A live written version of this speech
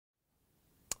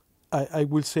I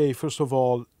will say, first of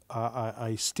all,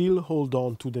 I still hold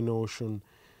on to the notion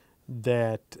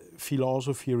that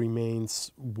philosophy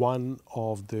remains one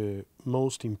of the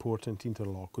most important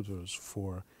interlocutors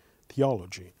for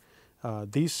theology.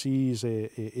 This is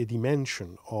a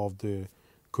dimension of the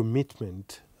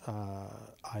commitment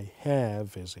I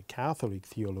have as a Catholic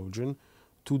theologian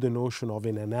to the notion of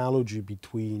an analogy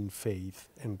between faith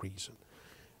and reason.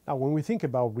 Now, when we think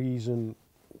about reason,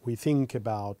 we think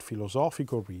about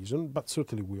philosophical reason, but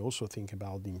certainly we also think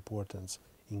about the importance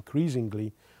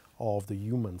increasingly of the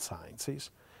human sciences.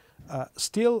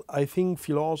 Still, I think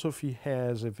philosophy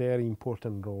has a very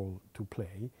important role to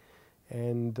play,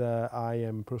 and I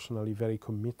am personally very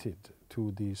committed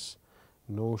to this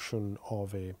notion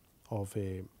of a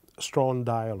strong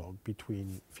dialogue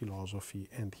between philosophy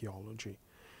and theology.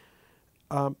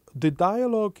 The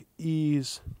dialogue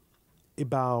is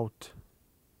about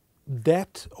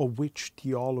that of which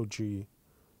theology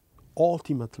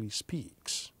ultimately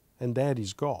speaks, and that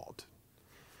is God.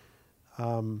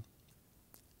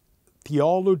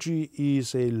 Theology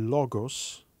is a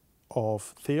logos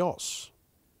of theos.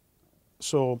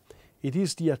 So it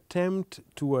is the attempt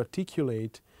to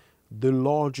articulate the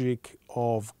logic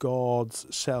of God's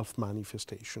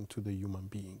self-manifestation to the human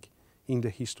being in the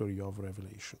history of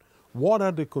revelation. What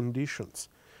are the conditions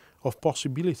of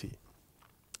possibility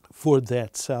for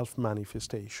that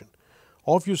self-manifestation?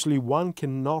 Obviously, one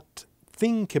cannot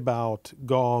think about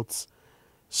God's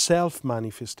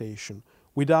self-manifestation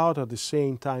without at the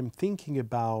same time thinking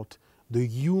about the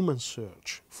human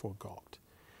search for God.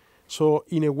 So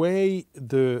in a way,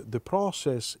 the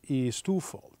process is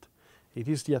twofold. It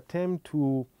is the attempt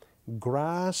to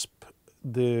grasp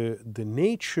the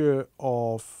nature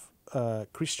of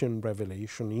Christian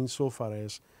revelation insofar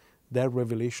as that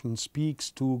revelation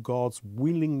speaks to God's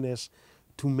willingness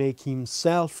to make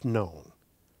himself known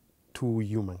to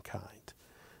humankind.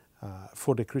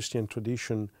 For the Christian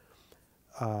tradition,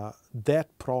 that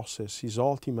process is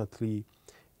ultimately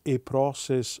a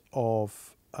process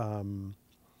of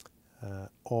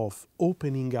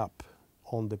opening up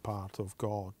on the part of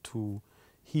God to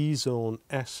his own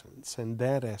essence, and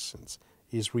that essence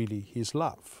is really his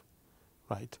love,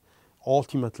 right?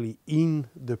 Ultimately in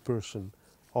the person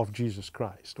of Jesus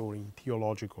Christ, or in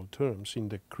theological terms, in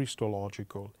the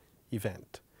Christological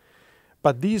event.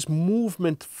 But this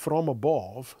movement from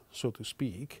above, so to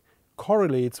speak,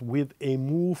 correlates with a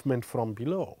movement from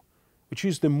below, which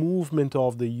is the movement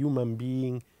of the human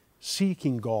being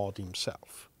seeking God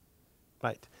himself,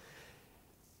 right?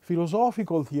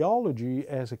 Philosophical theology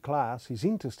as a class is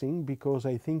interesting because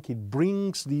I think it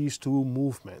brings these two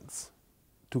movements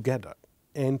together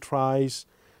and tries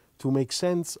to make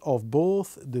sense of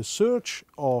both the search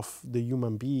of the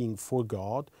human being for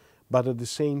God, but at the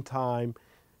same time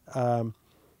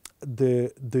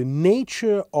the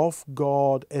nature of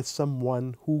God as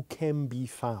someone who can be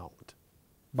found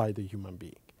by the human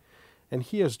being. And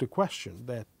here's the question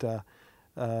that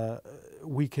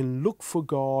we can look for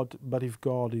God, but if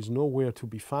God is nowhere to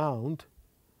be found,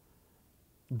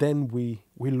 then we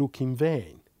look in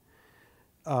vain.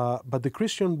 But the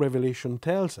Christian revelation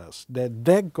tells us that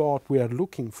that God we are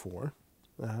looking for,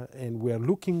 and we are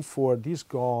looking for this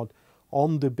God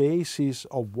on the basis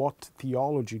of what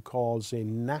theology calls a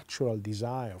natural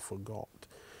desire for God,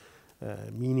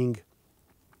 meaning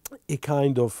a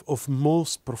kind of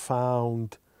most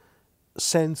profound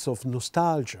sense of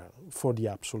nostalgia for the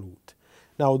absolute.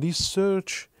 Now, this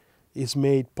search is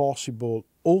made possible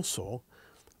also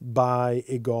by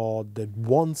a God that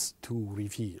wants to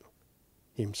reveal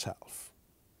himself.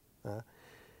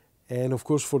 And of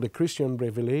course, for the Christian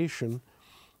revelation,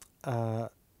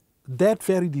 that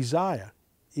very desire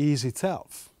is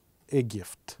itself a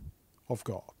gift of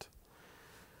God.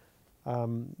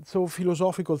 So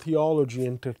philosophical theology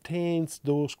entertains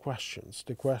those questions,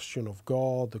 the question of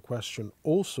God, the question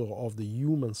also of the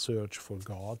human search for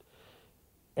God,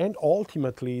 and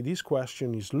ultimately this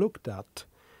question is looked at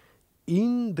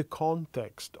in the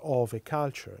context of a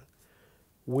culture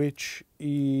which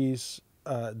is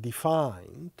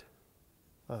defined,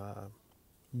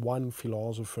 one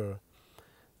philosopher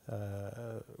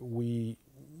I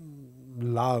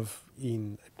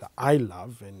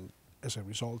love, and as a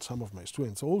result some of my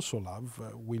students also love,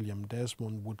 William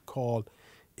Desmond would call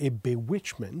a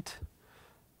bewitchment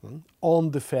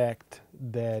on the fact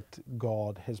that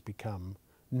God has become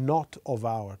not of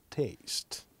our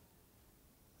taste,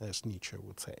 as Nietzsche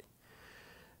would say.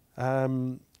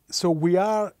 So we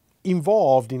are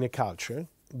involved in a culture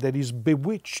that is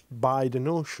bewitched by the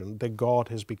notion that God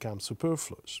has become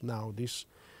superfluous. Now, this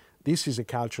is a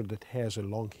culture that has a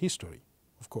long history,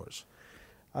 of course.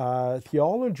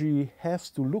 Theology has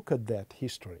to look at that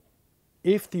history.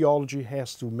 If theology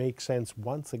has to make sense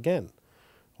once again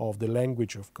of the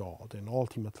language of God and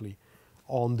ultimately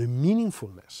on the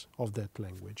meaningfulness of that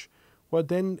language, well,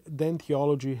 then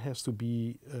theology has to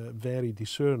be very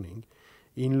discerning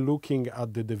in looking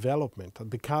at the development,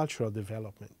 at the cultural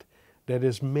development that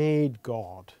has made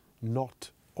God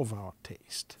not of our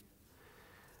taste.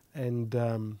 And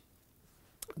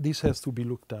this has to be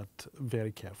looked at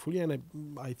very carefully, and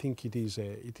I think it is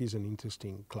an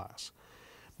interesting class.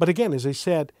 But again, as I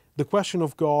said, the question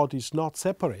of God is not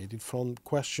separated from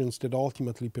questions that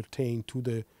ultimately pertain to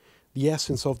the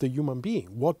essence of the human being.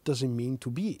 What does it mean to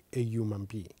be a human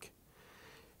being?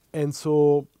 And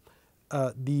so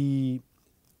the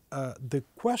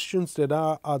questions that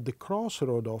are at the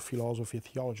crossroad of philosophy and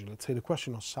theology, let's say the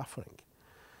question of suffering,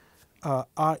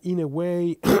 are in a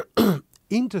way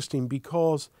interesting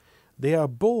because they are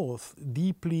both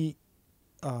deeply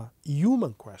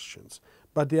human questions,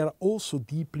 but they are also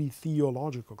deeply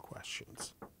theological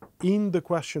questions. In the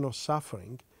question of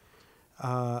suffering,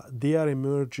 there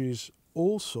emerges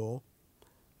also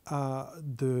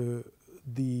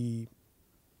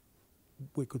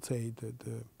we could say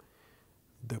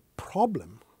the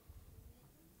problem.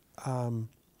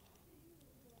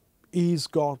 Is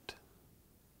God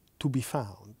to be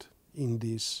found in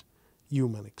this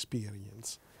human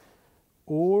experience?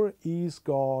 Or is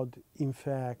God, in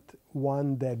fact,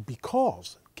 one that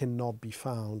because cannot be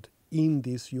found in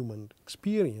this human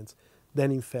experience,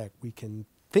 then in fact we can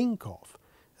think of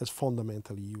as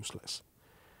fundamentally useless,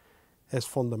 as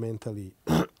fundamentally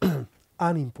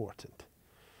unimportant?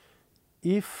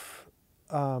 If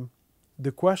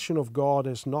the question of God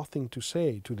has nothing to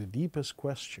say to the deepest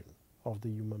question of the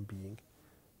human being,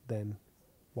 then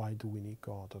why do we need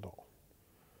God at all?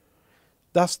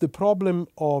 Thus, the problem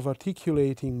of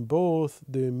articulating both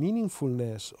the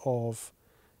meaningfulness of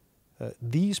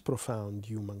these profound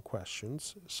human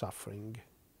questions, suffering,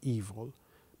 evil,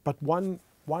 but one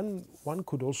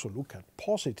could also look at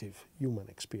positive human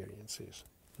experiences,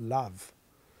 love,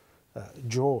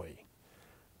 joy.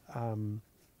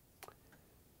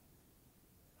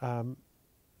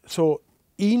 So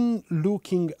in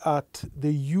looking at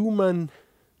the human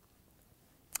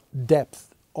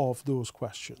depth of those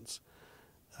questions,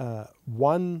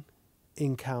 one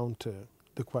encounter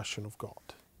the question of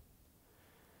God.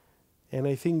 And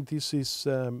I think this is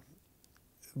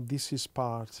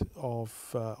part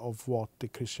of what the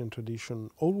Christian tradition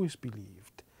always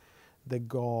believed, that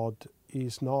God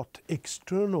is not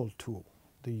external to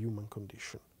the human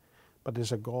condition, but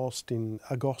as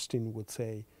Augustine would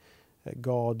say,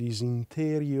 God is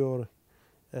interior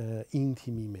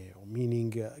intimi meo,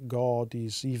 meaning God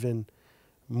is even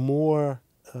more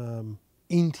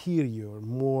interior,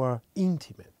 more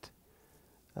intimate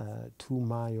to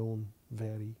my own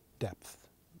very depth.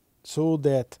 So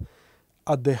that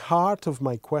at the heart of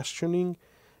my questioning,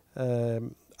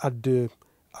 at the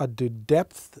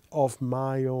depth of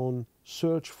my own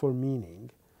search for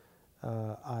meaning,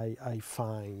 I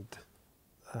find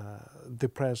the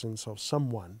presence of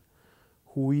someone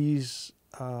who is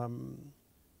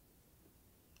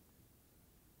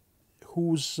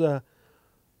whose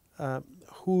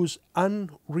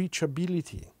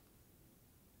unreachability,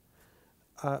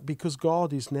 because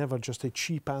God is never just a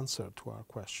cheap answer to our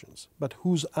questions, but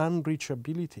whose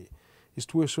unreachability is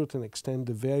to a certain extent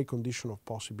the very condition of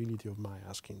possibility of my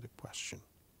asking the question.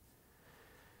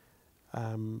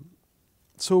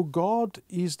 So God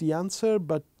is the answer,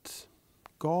 but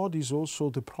God is also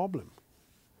the problem.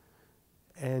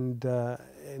 And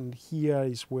here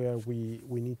is where we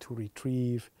need to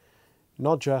retrieve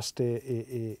not just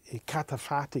a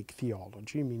cataphatic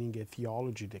theology, meaning a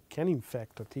theology that can in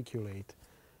fact articulate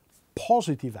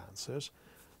positive answers,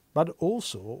 but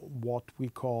also what we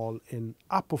call an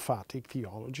apophatic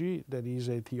theology, that is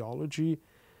a theology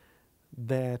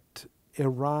that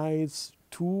arrives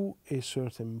to a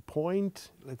certain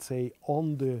point, let's say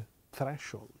on the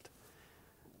threshold,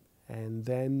 and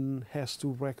then has to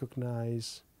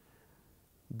recognize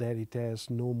that it has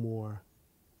no more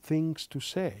things to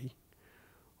say,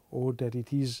 or that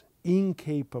it is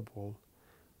incapable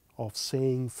of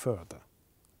saying further.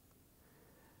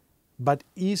 But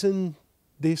isn't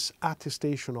this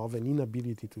attestation of an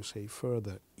inability to say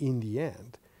further, in the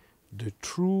end, the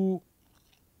true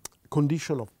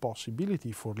condition of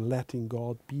possibility for letting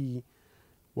God be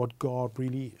what God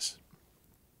really is?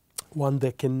 One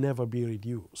that can never be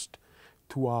reduced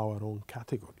to our own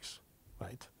categories,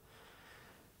 right?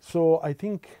 So I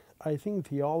think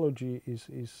theology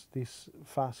is this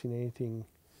fascinating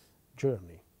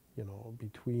journey,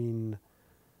 between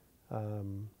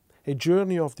a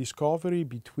journey of discovery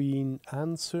between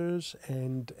answers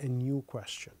and new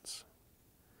questions.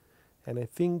 And I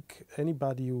think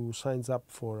anybody who signs up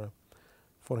for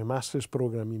a master's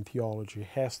program in theology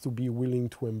has to be willing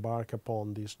to embark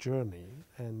upon this journey,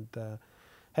 and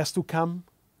has to come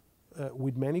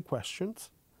with many questions,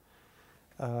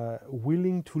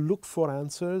 willing to look for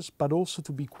answers, but also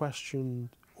to be questioned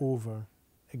over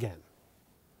again.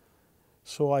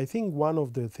 So I think one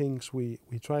of the things we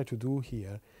try to do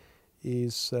here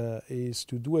is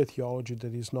to do a theology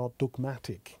that is not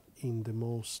dogmatic in the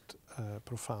most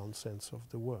profound sense of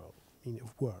the word,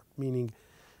 meaning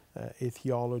a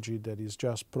theology that is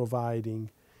just providing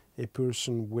a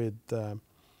person with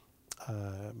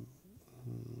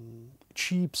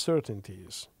cheap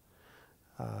certainties.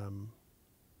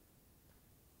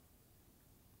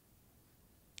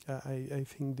 I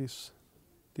think this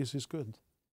is good.